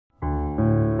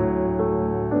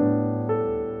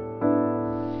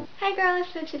Hi girls,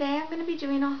 so today I'm going to be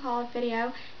doing a haul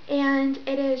video, and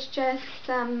it is just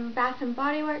some Bath &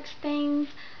 Body Works things,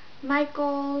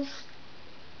 Michael's,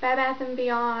 Bed Bath &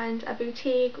 Beyond, a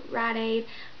boutique, Rite Aid.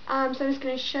 So I'm just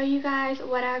going to show you guys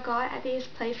what I got at these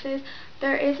places.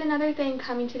 There is another thing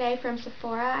coming today from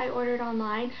Sephora. I ordered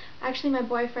online. Actually, my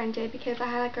boyfriend did because I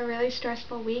had like a really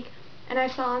stressful week. And I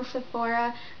saw on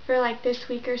Sephora for like this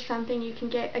week or something, you can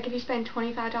get, like if you spend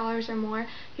 $25 or more,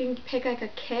 you can pick like a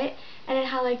kit, and it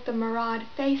had like the Murad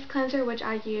face cleanser, which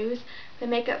I use, the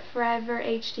Makeup Forever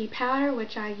HD powder,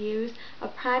 which I use, a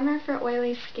primer for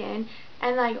oily skin,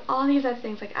 and like all these other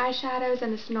things like eyeshadows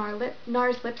and this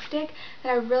NARS lipstick that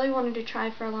I really wanted to try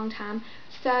for a long time.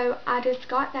 So I just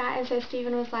got that, and so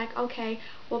Steven was like, okay,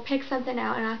 we'll pick something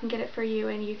out and I can get it for you,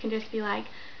 and you can just be like,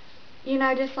 you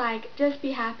know, just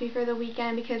be happy for the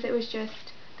weekend, because it was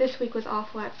just, this week was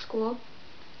awful at school.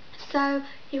 So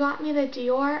he got me the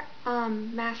Dior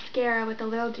mascara with the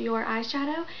little Dior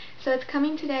eyeshadow. So it's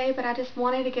coming today, but I just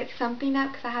wanted to get something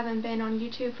up because I haven't been on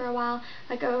YouTube for a while,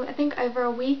 like I think over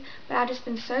a week, but I've just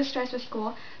been so stressed with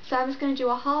school. So I'm just going to do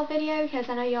a haul video because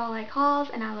I know y'all like hauls,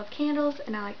 and I love candles,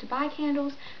 and I like to buy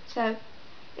candles. So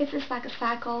it's just like a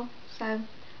cycle. So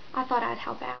I thought I'd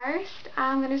help out. First,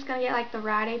 I'm just going to get like the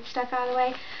Rite Aid stuff out of the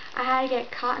way. I had to get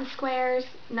cotton squares,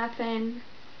 nothing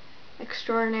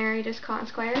extraordinary, just cotton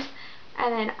squares.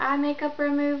 And then eye makeup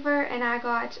remover, and I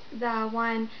got the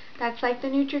one that's like the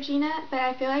Neutrogena, but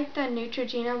I feel like the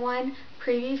Neutrogena one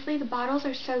previously, the bottles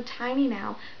are so tiny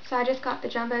now. So I just got the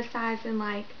jumbo size in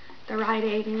like the Rite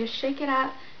Aid, and just shake it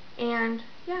up, and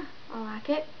yeah, I like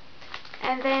it.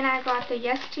 And then I got the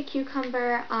Yes to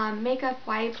Cucumber makeup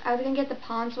wipes. I was going to get the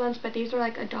Pond's ones, but these were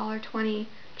like $1.20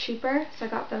 cheaper, so I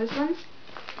got those ones.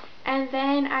 And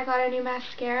then I got a new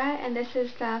mascara, and this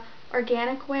is the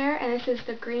Organic Wear, and this is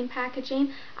the green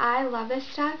packaging. I love this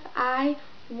stuff. I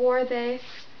wore this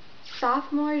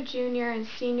sophomore, junior, and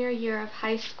senior year of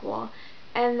high school.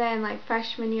 And then like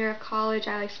freshman year of college,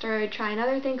 I like started trying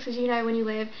other things, because you know when you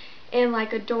live in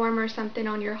like a dorm or something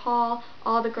on your hall,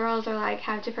 all the girls are like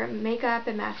have different makeup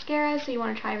and mascara, so you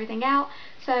want to try everything out.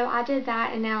 So I did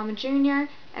that, and now I'm a junior,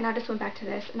 and I just went back to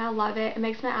this, and I love it. It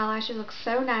makes my eyelashes look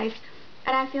so nice,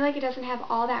 and I feel like it doesn't have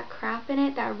all that crap in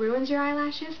it that ruins your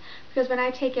eyelashes, because when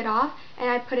I take it off and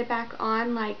I put it back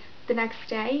on like the next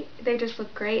day, they just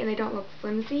look great and they don't look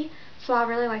flimsy. So I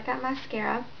really like that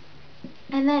mascara.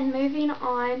 And then moving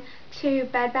on to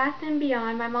Bed Bath &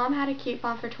 Beyond, my mom had a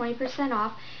coupon for 20%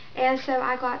 off, and so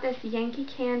I got this Yankee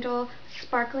Candle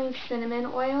Sparkling Cinnamon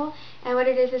Oil, and what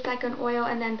it is like an oil,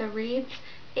 and then the wreaths,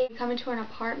 it come into an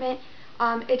apartment.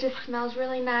 It just smells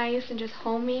really nice and just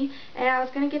homey, and I was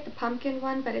going to get the pumpkin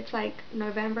one, but it's like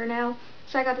November now,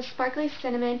 so I got the Sparkly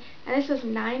Cinnamon, and this was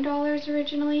 $9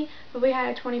 originally, but we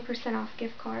had a 20% off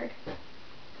gift card.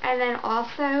 And then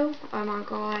also, oh my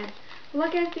god,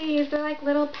 look at these. They're like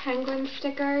little penguin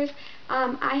stickers.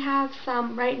 I have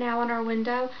some right now on our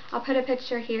window. I'll put a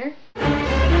picture here.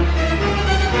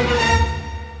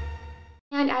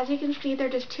 And as you can see, they're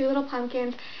just two little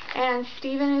pumpkins. And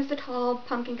Steven is the tall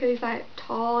pumpkin because he's like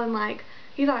tall, and like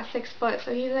he's like 6 foot.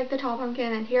 So he's like the tall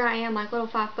pumpkin, and here I am like little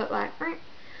 5 foot like.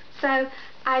 So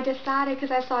I decided,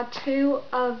 because I saw two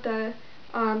of the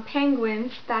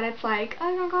penguins, that it's like,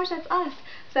 oh my gosh, that's us.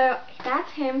 So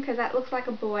that's him, because that looks like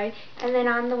a boy, and then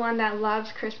I'm the one that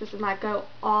loves Christmas and like go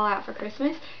all out for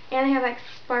Christmas. And they have like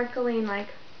sparkling like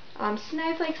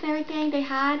snowflakes and everything. They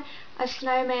had a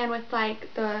snowman with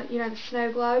like the, you know, the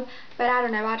snow globe, but I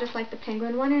don't know, I just like the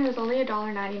penguin one, and it was only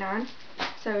 $1.99,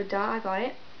 so duh, I got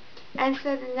it. And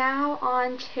so now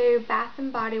on to Bath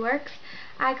 & Body Works.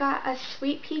 I got a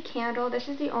Sweet Pea candle. This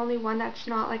is the only one that's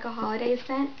not like a holiday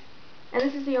scent, and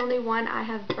this is the only one I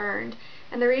have burned.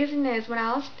 And the reason is, when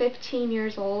I was 15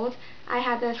 years old, I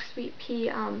had this Sweet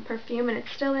Pea perfume, and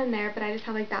it's still in there, but I just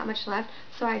have like that much left,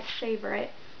 so I savor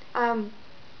it.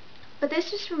 But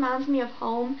this just reminds me of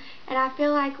home, and I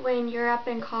feel like when you're up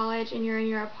in college and you're in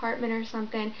your apartment or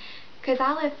something, because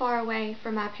I live far away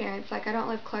from my parents, like I don't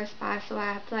live close by, so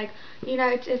I have to like, you know,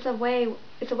 it's a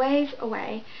ways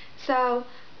away, so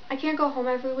I can't go home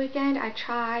every weekend. I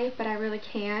try, but I really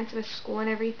can't with school and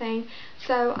everything.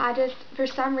 So I just, for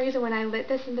some reason, when I lit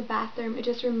this in the bathroom, it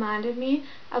just reminded me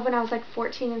of when I was like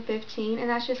 14 and 15,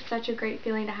 and that's just such a great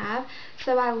feeling to have.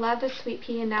 So I love the Sweet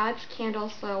Pea, and now it's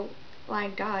candles, so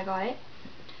like duh, I got it.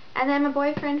 And then my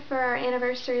boyfriend, for our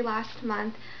anniversary last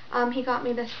month, he got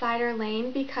me the Cider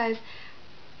Lane, because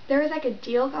there was like a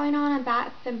deal going on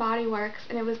Bath & Body Works,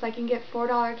 and it was like you can get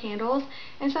 $4 candles,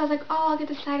 and so I was like, oh, I'll get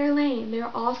the Cider Lane. They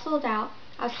were all sold out.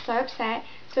 I was so upset,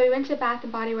 So we went to Bath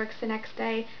and Body Works the next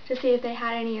day to see if they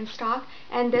had any in stock,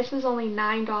 and this was only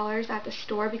 $9 at the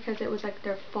store because it was like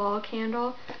their fall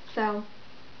candle. So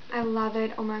I love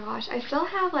it. Oh my gosh. I still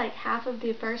have like half of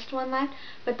the first one left,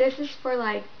 but this is for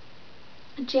like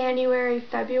January,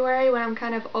 February, when I'm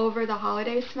kind of over the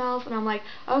holiday smells and I'm like,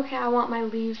 okay, I want my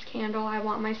leaves candle, I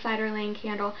want my cider lane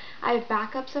candle. I have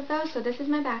backups of those, so this is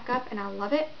my backup and I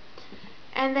love it.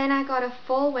 And then I got a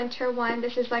full winter one.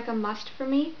 This is like a must for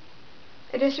me.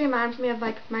 It just reminds me of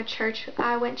like my church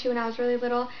I went to when I was really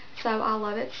little, so I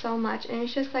love it so much. And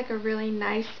it's just like a really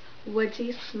nice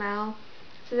woodsy smell.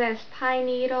 So there's pine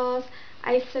needles,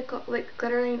 icicle, like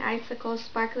glittering icicles,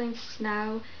 sparkling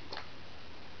snow.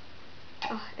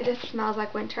 Oh, it just smells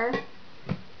like winter.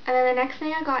 And then the next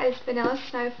thing I got is Vanilla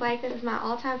Snowflake. This is my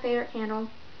all-time favorite candle.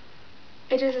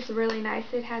 It just is really nice.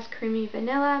 It has creamy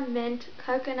vanilla, mint,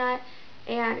 coconut,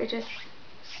 and it just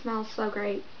smells so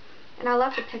great. And I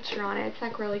love the picture on it. It's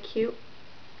like really cute.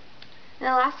 And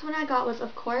the last one I got was,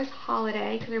 of course,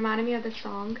 Holiday, because it reminded me of the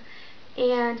song.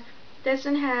 And this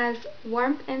one has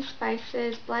warmth and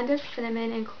spices, blend of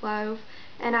cinnamon and clove,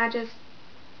 and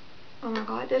oh my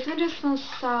god, this one just smells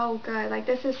so good. Like,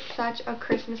 this is such a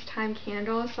Christmas time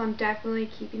candle, so I'm definitely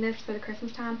keeping this for the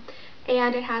Christmas time.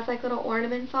 And it has like little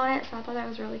ornaments on it, so I thought that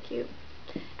was really cute.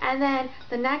 And then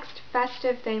the next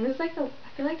festive thing, this is like I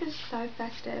feel like this is so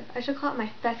festive. I should call it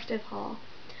my festive haul.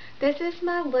 This is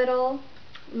my little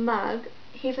mug.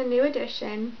 He's a new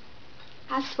addition.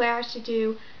 I swear I should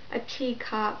do a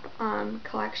teacup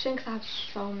collection because I have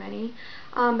so many.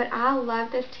 But I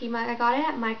love this tea mug. I got it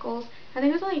at Michael's. I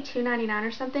think it was only $2.99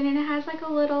 or something, and it has like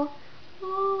a little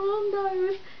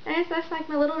nose, and it's just like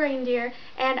my little reindeer.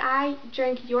 And I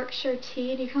drink Yorkshire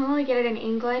tea, and you can only get it in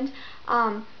England.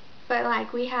 But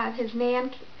like we have his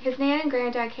nan and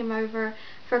granddad came over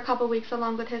for a couple weeks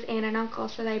along with his aunt and uncle,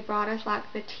 so they brought us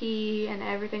like the tea and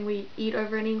everything we eat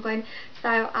over in England. So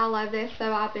I love this.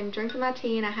 So I've been drinking my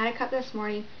tea, and I had a cup this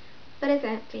morning, but it's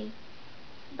empty.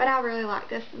 But I really like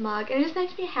this mug, and it just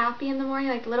makes me happy in the morning.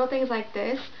 Like little things like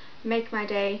this make my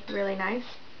day really nice.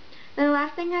 Then the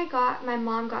last thing I got, my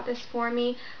mom got this for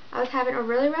me. I was having a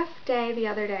really rough day the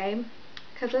other day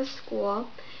because of school,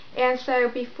 and so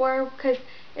because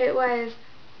it was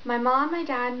my mom, my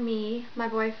dad, me, my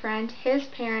boyfriend, his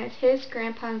parents, his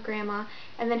grandpa and grandma,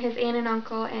 and then his aunt and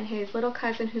uncle and his little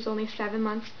cousin who's only 7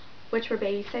 months, which we're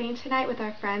babysitting tonight with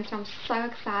our friends. And I'm so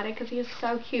excited because he is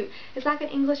so cute. It's like an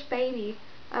English baby.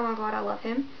 Oh my god, I love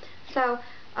him. So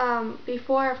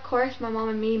before, of course, my mom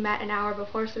and me met an hour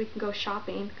before so we can go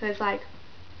shopping because, like,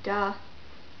 duh.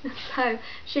 So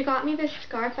she got me this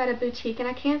scarf at a boutique, and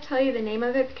I can't tell you the name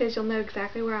of it because you'll know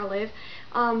exactly where I live.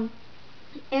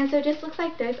 And so it just looks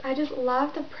like this. I just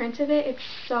love the print of it. It's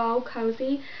so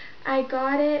cozy. I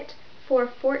got it for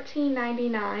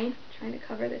 $14.99. Trying to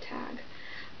cover the tag.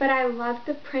 But I love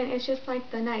the print. It's just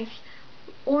like the nice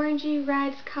orangey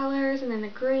reds colors, and then the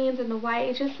greens and the white.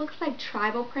 It just looks like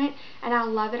tribal print, and I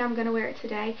love it. I'm going to wear it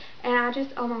today. And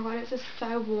oh my god, it's just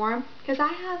so warm. Because I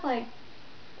have like,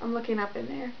 I'm looking up in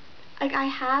there. Like, I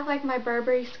have like my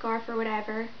Burberry scarf or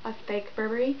whatever, a fake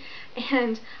Burberry,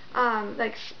 and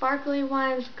like sparkly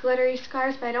ones, glittery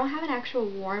scarves, but I don't have an actual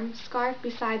warm scarf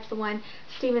besides the one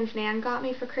Steven's nan got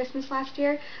me for Christmas last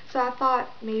year. So I thought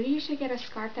maybe you should get a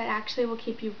scarf that actually will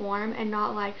keep you warm and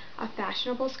not like a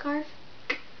fashionable scarf.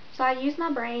 So I used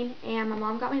my brain, and my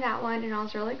mom got me that one, and I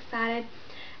was really excited.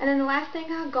 And then the last thing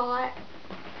I got,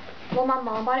 well, my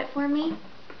mom bought it for me,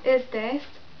 is this,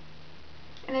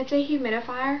 and it's a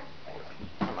humidifier.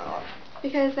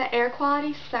 Because the air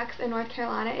quality sucks in North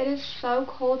Carolina. It is so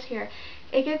cold here.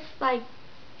 It gets like,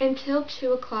 until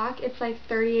 2 o'clock, it's like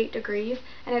 38 degrees,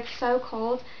 and it's so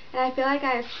cold. And I feel like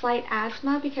I have slight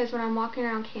asthma because when I'm walking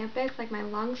around campus, like my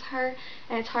lungs hurt,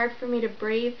 and it's hard for me to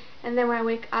breathe. And then when I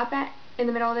wake up in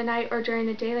the middle of the night or during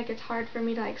the day, like it's hard for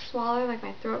me to like swallow, like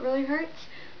my throat really hurts.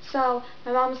 So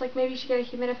my mom was like, maybe you should get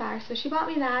a humidifier. So she bought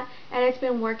me that, and it's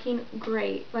been working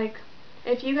great. Like,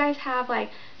 if you guys have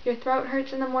like your throat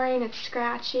hurts in the morning, it's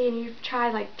scratchy, and you've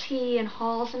tried like tea and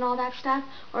Halls and all that stuff,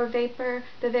 or the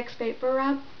Vicks Vapor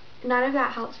Rub, none of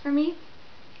that helps for me.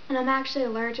 And I'm actually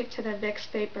allergic to the Vicks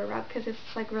Vapor Rub because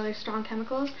it's like really strong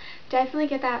chemicals. Definitely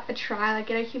get that a try. Like,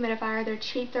 get a humidifier. They're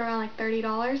cheap. They're around like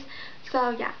 $30.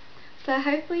 So yeah. So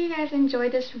hopefully you guys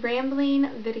enjoyed this rambling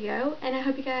video, and I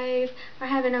hope you guys are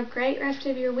having a great rest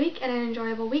of your week and an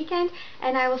enjoyable weekend,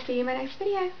 and I will see you in my next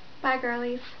video. Bye,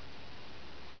 girlies.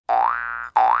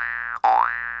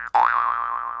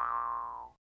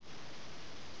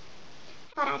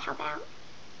 Thought I'd help out.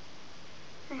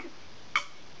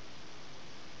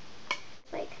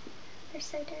 Like, they're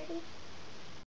so dirty.